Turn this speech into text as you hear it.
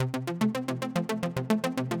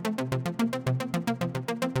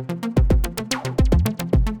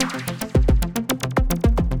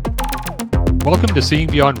Welcome to Seeing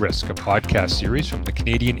Beyond Risk, a podcast series from the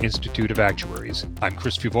Canadian Institute of Actuaries. I'm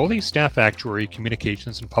Chris Fivoli, Staff Actuary,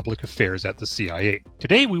 Communications and Public Affairs at the CIA.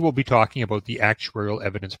 Today we will be talking about the actuarial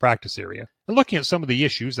evidence practice area and looking at some of the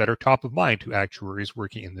issues that are top of mind to actuaries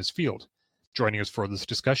working in this field. Joining us for this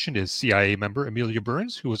discussion is CIA member Amelia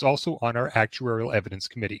Burns, who is also on our Actuarial Evidence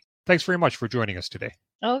Committee. Thanks very much for joining us today.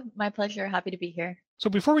 Oh, my pleasure. Happy to be here. So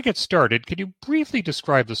before we get started, could you briefly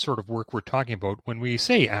describe the sort of work we're talking about when we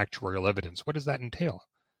say actuarial evidence? What does that entail?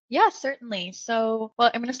 Yeah, certainly. I'm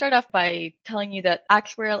going to start off by telling you that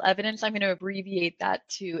actuarial evidence, I'm going to abbreviate that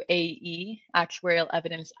to AE. Actuarial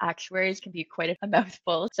evidence actuaries can be quite a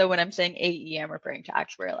mouthful. So when I'm saying AE, I'm referring to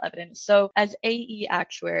actuarial evidence. So as AE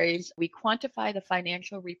actuaries, we quantify the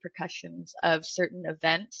financial repercussions of certain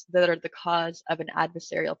events that are the cause of an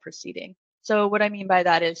adversarial proceeding. So what I mean by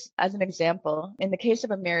that is, as an example, in the case of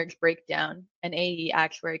a marriage breakdown, an AE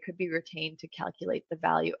actuary could be retained to calculate the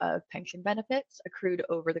value of pension benefits accrued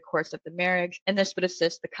over the course of the marriage, and this would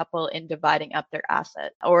assist the couple in dividing up their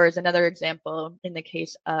asset. Or as another example, in the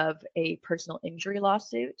case of a personal injury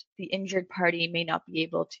lawsuit, the injured party may not be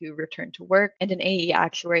able to return to work, and an AE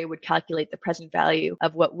actuary would calculate the present value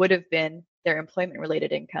of what would have been their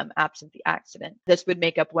employment-related income absent the accident. This would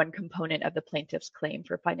make up one component of the plaintiff's claim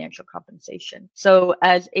for financial compensation. So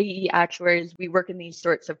as AE actuaries, we work in these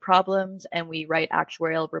sorts of problems and we write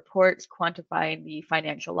actuarial reports quantifying the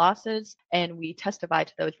financial losses, and we testify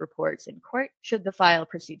to those reports in court should the file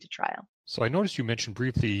proceed to trial. So I noticed you mentioned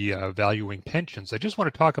briefly valuing pensions. I just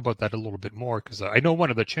want to talk about that a little bit more because I know one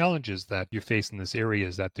of the challenges that you face in this area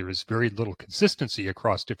is that there is very little consistency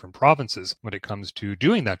across different provinces when it comes to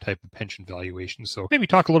doing that type of pension valuation. So maybe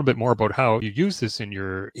talk a little bit more about how you use this in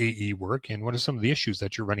your AE work and what are some of the issues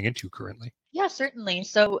that you're running into currently. Yeah, certainly.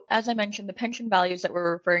 So as I mentioned, the pension values that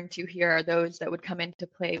we're referring to here are those that would come into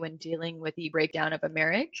play when dealing with the breakdown of a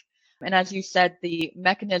marriage. And as you said, the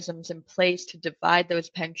mechanisms in place to divide those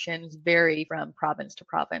pensions vary from province to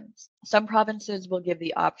province. Some provinces will give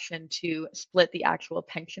the option to split the actual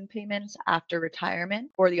pension payments after retirement,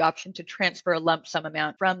 or the option to transfer a lump sum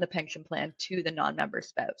amount from the pension plan to the non-member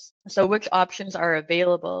spouse. So which options are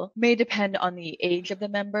available may depend on the age of the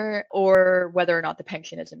member or whether or not the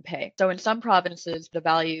pension is in pay. So in some provinces, the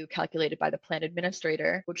value calculated by the plan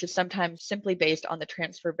administrator, which is sometimes simply based on the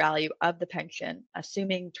transfer value of the pension,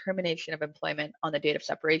 assuming termination of employment on the date of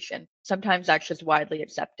separation, sometimes that's just widely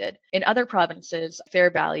accepted. In other provinces, fair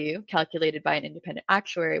value calculated by an independent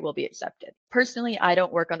actuary will be accepted. Personally, I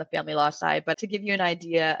don't work on the family law side, but to give you an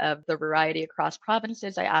idea of the variety across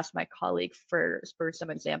provinces, I asked my colleague for some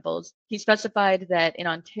examples. He specified that in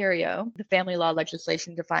Ontario, the family law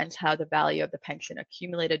legislation defines how the value of the pension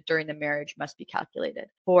accumulated during the marriage must be calculated.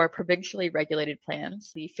 For provincially regulated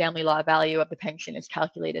plans, the family law value of the pension is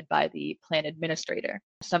calculated by the plan administrator.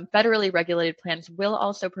 Some federally regulated plans will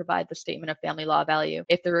also provide the statement of family law value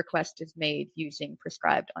if the request is made using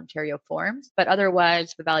prescribed Ontario forms, but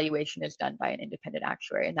otherwise the valuation is done by an independent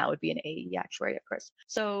actuary, and that would be an AE actuary, of course.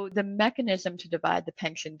 So the mechanism to divide the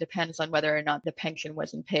pension depends on whether or not the pension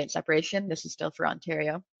was in pay at separation. This is still for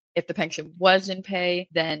Ontario. If the pension was in pay,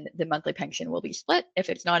 then the monthly pension will be split. If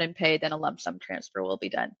it's not in pay, then a lump sum transfer will be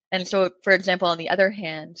done. And so, for example, on the other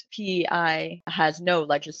hand, PEI has no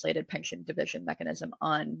legislated pension division mechanism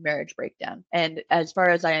on marriage breakdown. And as far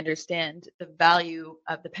as I understand, the value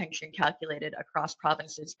of the pension calculated across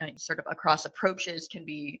provinces and sort of across approaches can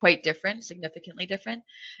be quite different, significantly different.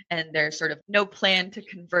 And there's sort of no plan to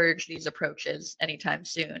converge these approaches anytime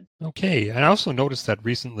soon. Okay, and I also noticed that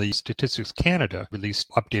recently Statistics Canada released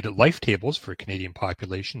updated life tables for Canadian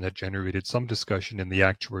population that generated some discussion in the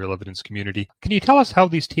actuarial evidence community. Can you tell us how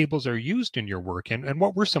these tables are used in your work and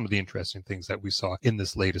what were some of the interesting things that we saw in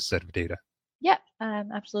this latest set of data? Yeah,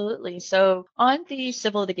 absolutely. So on the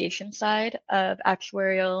civil litigation side of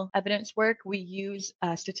actuarial evidence work, we use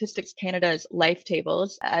Statistics Canada's life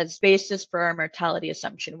tables as basis for our mortality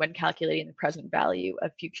assumption when calculating the present value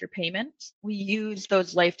of future payments. We use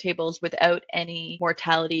those life tables without any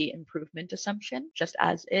mortality improvement assumption, just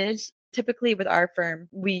as is. Typically with our firm,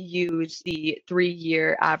 we use the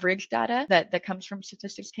 3-year average data that comes from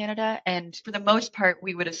Statistics Canada. And for the most part,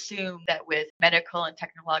 we would assume that with medical and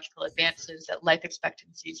technological advances that life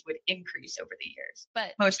expectancies would increase over the years.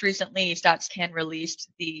 But most recently, StatsCan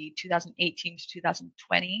released the 2018 to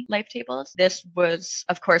 2020 life tables. This was,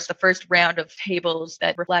 of course, the first round of tables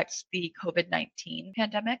that reflects the COVID-19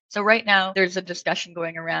 pandemic. So right now, there's a discussion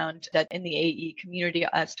going around that in the AE community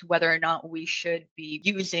as to whether or not we should be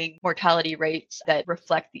using mortality mortality rates that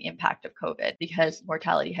reflect the impact of COVID, because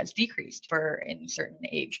mortality has decreased in certain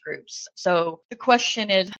age groups. So the question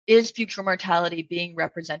is future mortality being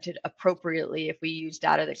represented appropriately if we use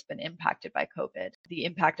data that's been impacted by COVID? The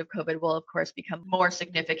impact of COVID will, of course, become more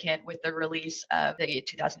significant with the release of the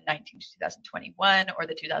 2019 to 2021 or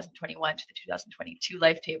the 2021 to the 2022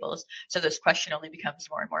 life tables. So this question only becomes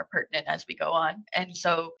more and more pertinent as we go on. And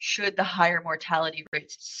so should the higher mortality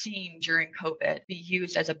rates seen during COVID be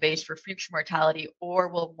used as a base for future mortality, or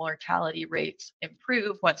will mortality rates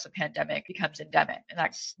improve once the pandemic becomes endemic? And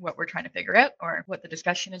that's what we're trying to figure out, or what the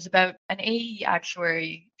discussion is about. An AE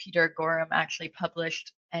actuary, Peter Gorham, actually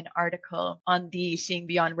published an article on the Seeing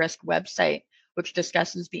Beyond Risk website, which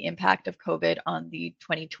discusses the impact of COVID on the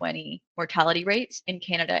 2020 mortality rates in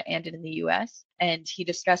Canada and in the US. And he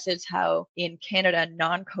discusses how in Canada,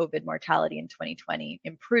 non-COVID mortality in 2020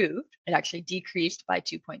 improved. It actually decreased by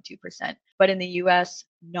 2.2%. But in the US,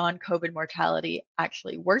 non-COVID mortality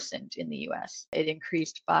actually worsened in the US. It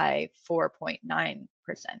increased by 4.9%.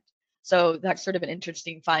 So that's sort of an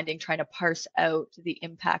interesting finding, trying to parse out the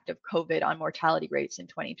impact of COVID on mortality rates in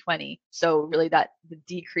 2020. So really that the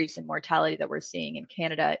decrease in mortality that we're seeing in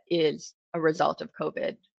Canada is a result of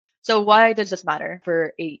COVID. So why does this matter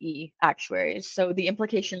for AE actuaries? So the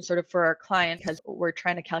implication sort of for our client, because we're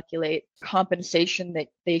trying to calculate compensation that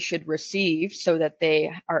they should receive so that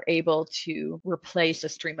they are able to replace a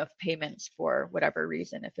stream of payments for whatever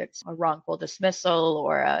reason, if it's a wrongful dismissal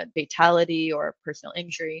or a fatality or a personal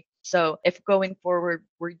injury. So if going forward,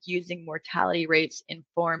 we're using mortality rates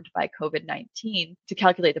informed by COVID-19 to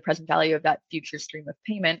calculate the present value of that future stream of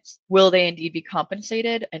payments, will they indeed be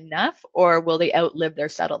compensated enough, or will they outlive their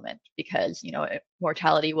settlement? Because,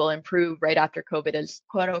 mortality will improve right after COVID is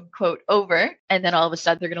quote unquote over. And then all of a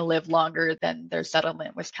sudden they're going to live longer than their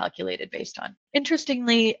settlement was calculated based on.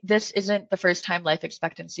 Interestingly, this isn't the first time life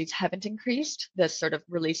expectancies haven't increased, this sort of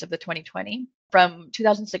release of the 2020. From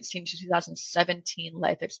 2016 to 2017,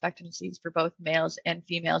 life expectancies for both males and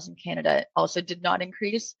females in Canada also did not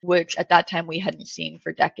increase, which at that time we hadn't seen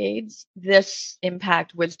for decades. This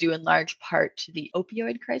impact was due in large part to the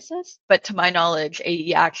opioid crisis, but to my knowledge,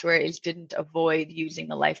 AE actuaries didn't avoid using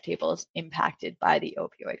the life tables impacted by the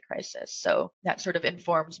opioid crisis. So that sort of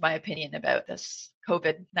informs my opinion about this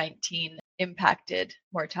COVID-19 impacted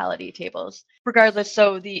mortality tables. Regardless,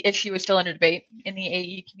 so the issue is still under debate in the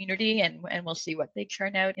AE community, and we'll see what they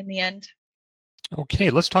churn out in the end. Okay,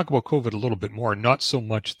 let's talk about COVID a little bit more. Not so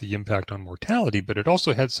much the impact on mortality, but it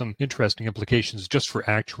also had some interesting implications just for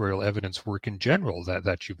actuarial evidence work in general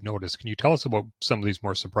that you've noticed. Can you tell us about some of these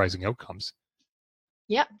more surprising outcomes?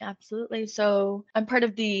 Yeah, absolutely. So I'm part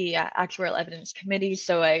of the actuarial evidence committee.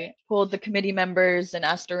 So I polled the committee members and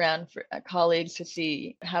asked around for colleagues to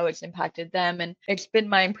see how it's impacted them. And it's been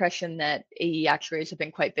my impression that AE actuaries have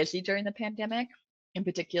been quite busy during the pandemic. In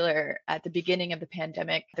particular, at the beginning of the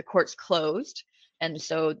pandemic, the courts closed. And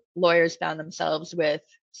so lawyers found themselves with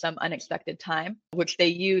some unexpected time, which they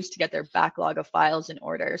used to get their backlog of files in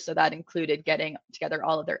order. So that included getting together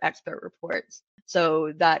all of their expert reports.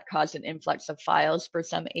 So that caused an influx of files for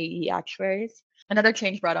some AE actuaries. Another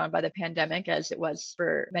change brought on by the pandemic, as it was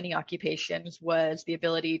for many occupations, was the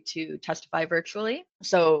ability to testify virtually.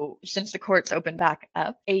 So since the courts opened back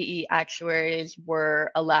up, AE actuaries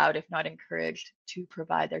were allowed, if not encouraged, to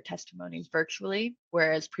provide their testimonies virtually,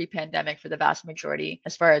 whereas pre-pandemic, for the vast majority,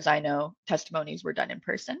 as far as I know, testimonies were done in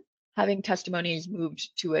person. Having testimonies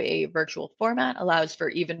moved to a virtual format allows for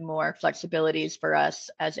even more flexibilities for us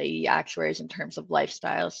as AE actuaries in terms of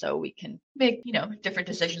lifestyle. So we can make, different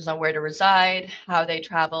decisions on where to reside, how they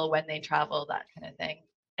travel, when they travel, that kind of thing.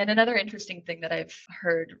 And another interesting thing that I've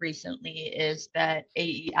heard recently is that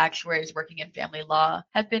AE actuaries working in family law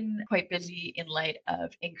have been quite busy in light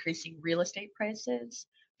of increasing real estate prices.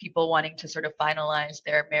 People wanting to sort of finalize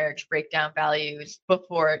their marriage breakdown values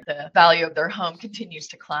before the value of their home continues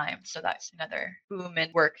to climb. So that's another boom in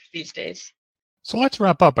work these days. So let's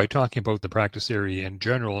wrap up by talking about the practice area in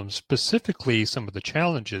general, and specifically some of the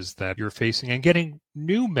challenges that you're facing and getting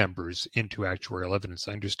new members into actuarial evidence.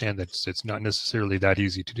 I understand that it's not necessarily that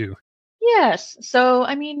easy to do. Yes. So,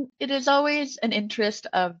 it is always an interest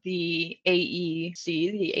of the AEC,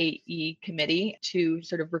 the AE committee, to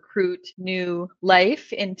sort of recruit new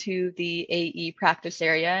life into the AE practice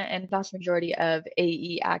area. And vast majority of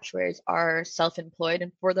AE actuaries are self-employed,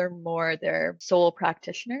 and furthermore, they're sole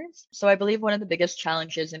practitioners. So I believe one of the biggest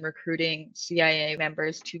challenges in recruiting CIA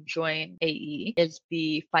members to join AE is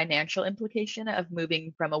the financial implication of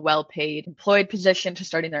moving from a well-paid employed position to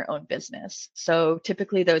starting their own business. So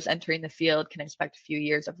typically those entering the field can expect a few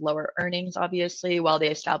years of lower earnings, obviously, while they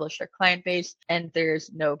establish their client base. And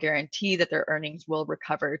there's no guarantee that their earnings will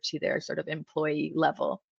recover to their sort of employee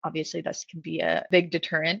level. Obviously, this can be a big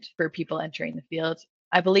deterrent for people entering the field.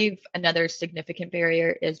 I believe another significant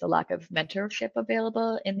barrier is the lack of mentorship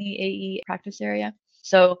available in the AE practice area.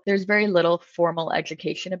 So there's very little formal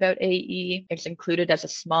education about AE. It's included as a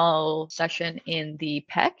small session in the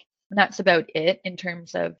PEC. And that's about it in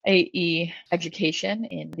terms of AE education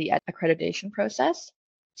in the accreditation process.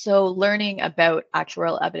 So learning about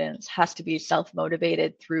actuarial evidence has to be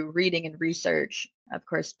self-motivated through reading and research. Of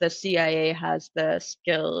course, the CIA has the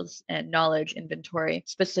skills and knowledge inventory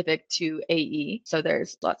specific to AE. So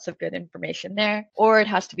there's lots of good information there. Or it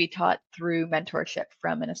has to be taught through mentorship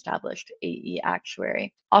from an established AE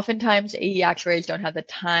actuary. Oftentimes, AE actuaries don't have the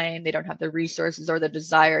time, they don't have the resources or the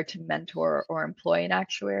desire to mentor or employ an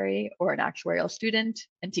actuary or an actuarial student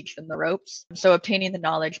and teach them the ropes. So obtaining the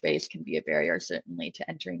knowledge base can be a barrier, certainly, to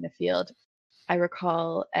entering the field. I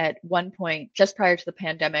recall at one point, just prior to the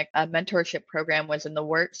pandemic, a mentorship program was in the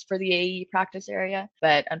works for the AE practice area,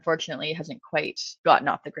 but unfortunately hasn't quite gotten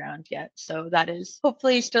off the ground yet. So that is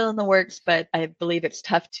hopefully still in the works, but I believe it's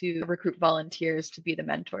tough to recruit volunteers to be the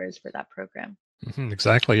mentors for that program.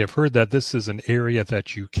 Exactly. I've heard that this is an area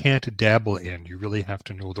that you can't dabble in. You really have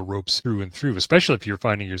to know the ropes through and through, especially if you're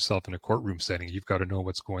finding yourself in a courtroom setting. You've got to know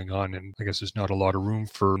what's going on. And I guess there's not a lot of room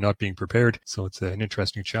for not being prepared. So it's an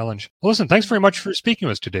interesting challenge. Well, listen, thanks very much for speaking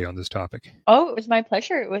with us today on this topic. Oh, it was my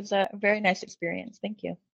pleasure. It was a very nice experience. Thank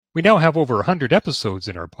you. We now have over 100 episodes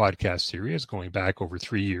in our podcast series going back over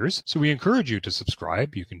 3 years, so we encourage you to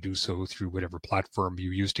subscribe. You can do so through whatever platform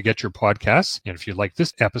you use to get your podcasts. And if you like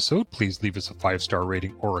this episode, please leave us a 5-star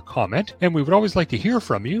rating or a comment. And we would always like to hear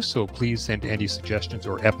from you, so please send any suggestions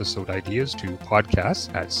or episode ideas to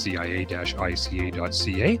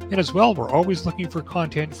podcasts@cia-ica.ca. And as well, we're always looking for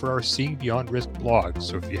content for our Seeing Beyond Risk blog.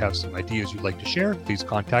 So if you have some ideas you'd like to share, please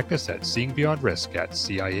contact us at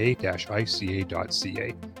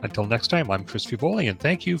seeingbeyondrisk@cia-ica.ca. Until next time, I'm Chris Fivoli, and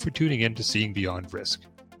thank you for tuning in to Seeing Beyond Risk.